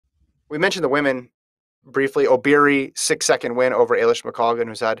we mentioned the women briefly. O'Beary, 6-second win over Ailish McColgan,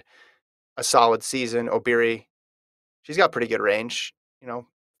 who's had a solid season. O'Beary, she's got pretty good range,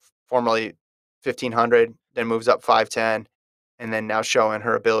 formerly 1500, then moves up 510, and then now showing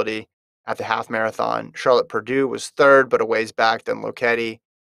her ability at the half marathon. Charlotte Purdue was third, but a ways back than Lochetti.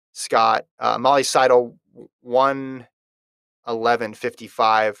 Scott, Molly Seidel,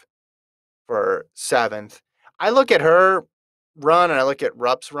 1:11:55 for seventh. I look at her run and I look at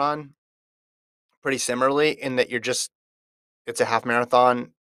Rupp's run pretty similarly in that it's a half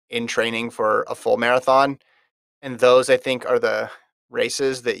marathon in training for a full marathon. And those, I think, are the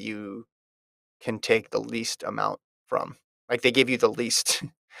races that you can take the least amount from. Like they give you the least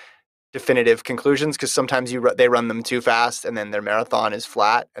definitive conclusions because sometimes they run them too fast and then their marathon is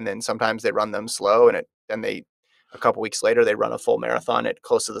flat, and then sometimes they run them slow and then they a couple weeks later they run a full marathon at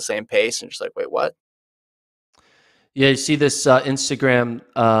close to the same pace and just like, wait, what? Yeah, you see this Instagram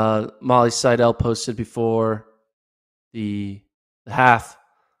Molly Seidel posted before the half.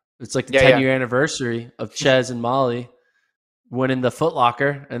 It's like the Yeah, yeah. 10-year anniversary of Ches and Molly winning the Foot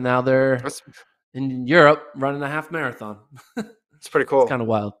Locker, and now they're That's in Europe running a half marathon. it's pretty It's cool. kind of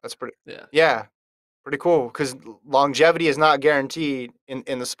wild. That's pretty Yeah. Yeah, pretty cool because longevity is not guaranteed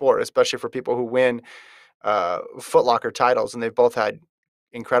in the sport, especially for people who win Foot Locker titles, and they've both had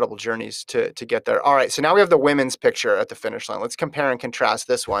incredible journeys to get there. All right, so now we have the women's picture at the finish line. Let's compare and contrast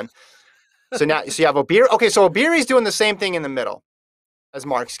this one. So you have O'Beary. Okay, so O'Beary's doing the same thing in the middle as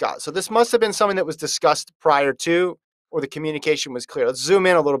Mark Scott. So this must have been something that was discussed prior to, or the communication was clear. Let's zoom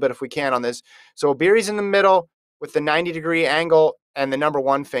in a little bit if we can on this. So O'Beary's in the middle with the 90-degree angle and the number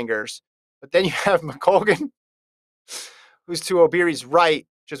one fingers. But then you have McColgan, who's to O'Beary's right,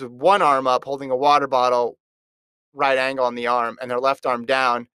 just with one arm up, holding a water bottle, right angle on the arm, and their left arm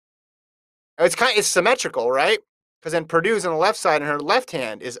down. It's symmetrical, right? Because then Purdue's on the left side, and her left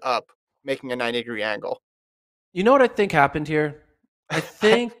hand is up, making a 90-degree angle. You know what I think happened here? I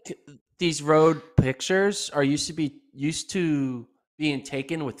think these road pictures are used to being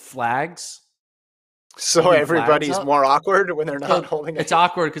taken with flags, So holding flags everybody's up. more awkward when they're not So holding it's it.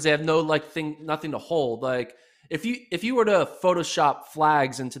 awkward because they have no nothing to hold. Like if you were to Photoshop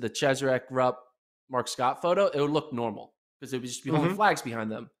flags into the Cheserek Rupp Mark Scott photo, it would look normal because it would just be holding Mm-hmm. flags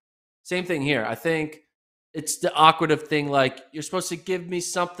behind them. Same thing here. I think it's the awkward of thing. Like you're supposed to give me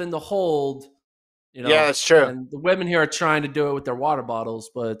something to hold, Yeah, that's true. and the women here are trying to do it with their water bottles,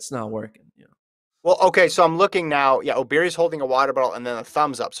 but it's not working. Well, okay, so I'm looking now. Yeah, O'Beary's holding a water bottle and then a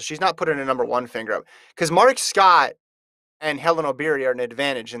thumbs up. So she's not putting a number one finger up. Because Mark Scott and Helen O'Beary are an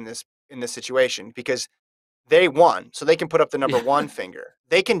advantage in this situation because they won. So they can put up the number Yeah. one finger.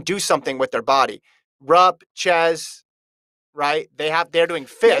 They can do something with their body. Rupp, Ches, right? They're doing Yeah.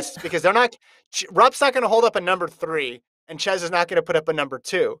 fists because Rupp's not going to hold up a number three and Ches is not going to put up a number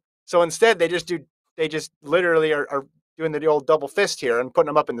two. So instead they just literally are doing the old double fist here and putting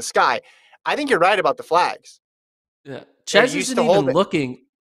them up in the sky. I think you're right about the flags. Yeah. They're Ches used isn't to hold even it. looking.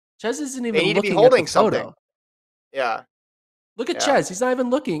 Ches isn't They even need to be looking at the holding something. photo. Yeah. Look at Yeah. Ches. He's not even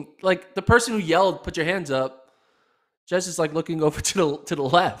looking. Like the person who yelled, "Put your hands up." Ches is like looking over to the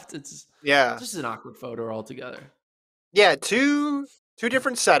left. It's Yeah. just an awkward photo altogether. Yeah. Two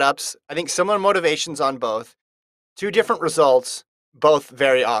different setups. I think similar motivations on both. Two different results, both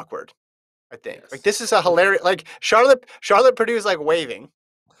very awkward. I think. Like Yes. this is a hilarious. Like Charlotte Purdue is like waving,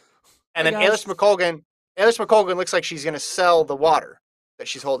 and Hi then guys. Ailish McColgan looks like she's gonna sell the water that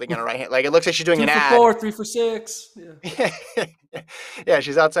she's holding in her right hand. Like it looks like she's doing Two an for ad. 4, 3 for 6. Yeah. Yeah,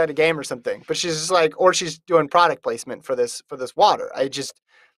 she's outside a game or something. But she's just like, or she's doing product placement for this water.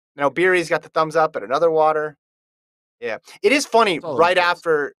 Beery's got the thumbs up at another water. Yeah, it is funny. It's all over the Right place.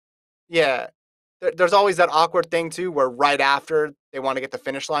 after, yeah, there's always that awkward thing too, where right after they want to get the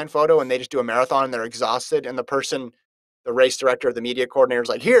finish line photo and they just do a marathon and they're exhausted, and the race director, the media coordinator is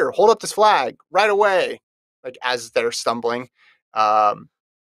like, "Here, hold up this flag right away," like as they're stumbling. Um,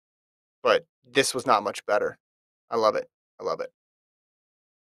 but this was not much better. I love it. I love it.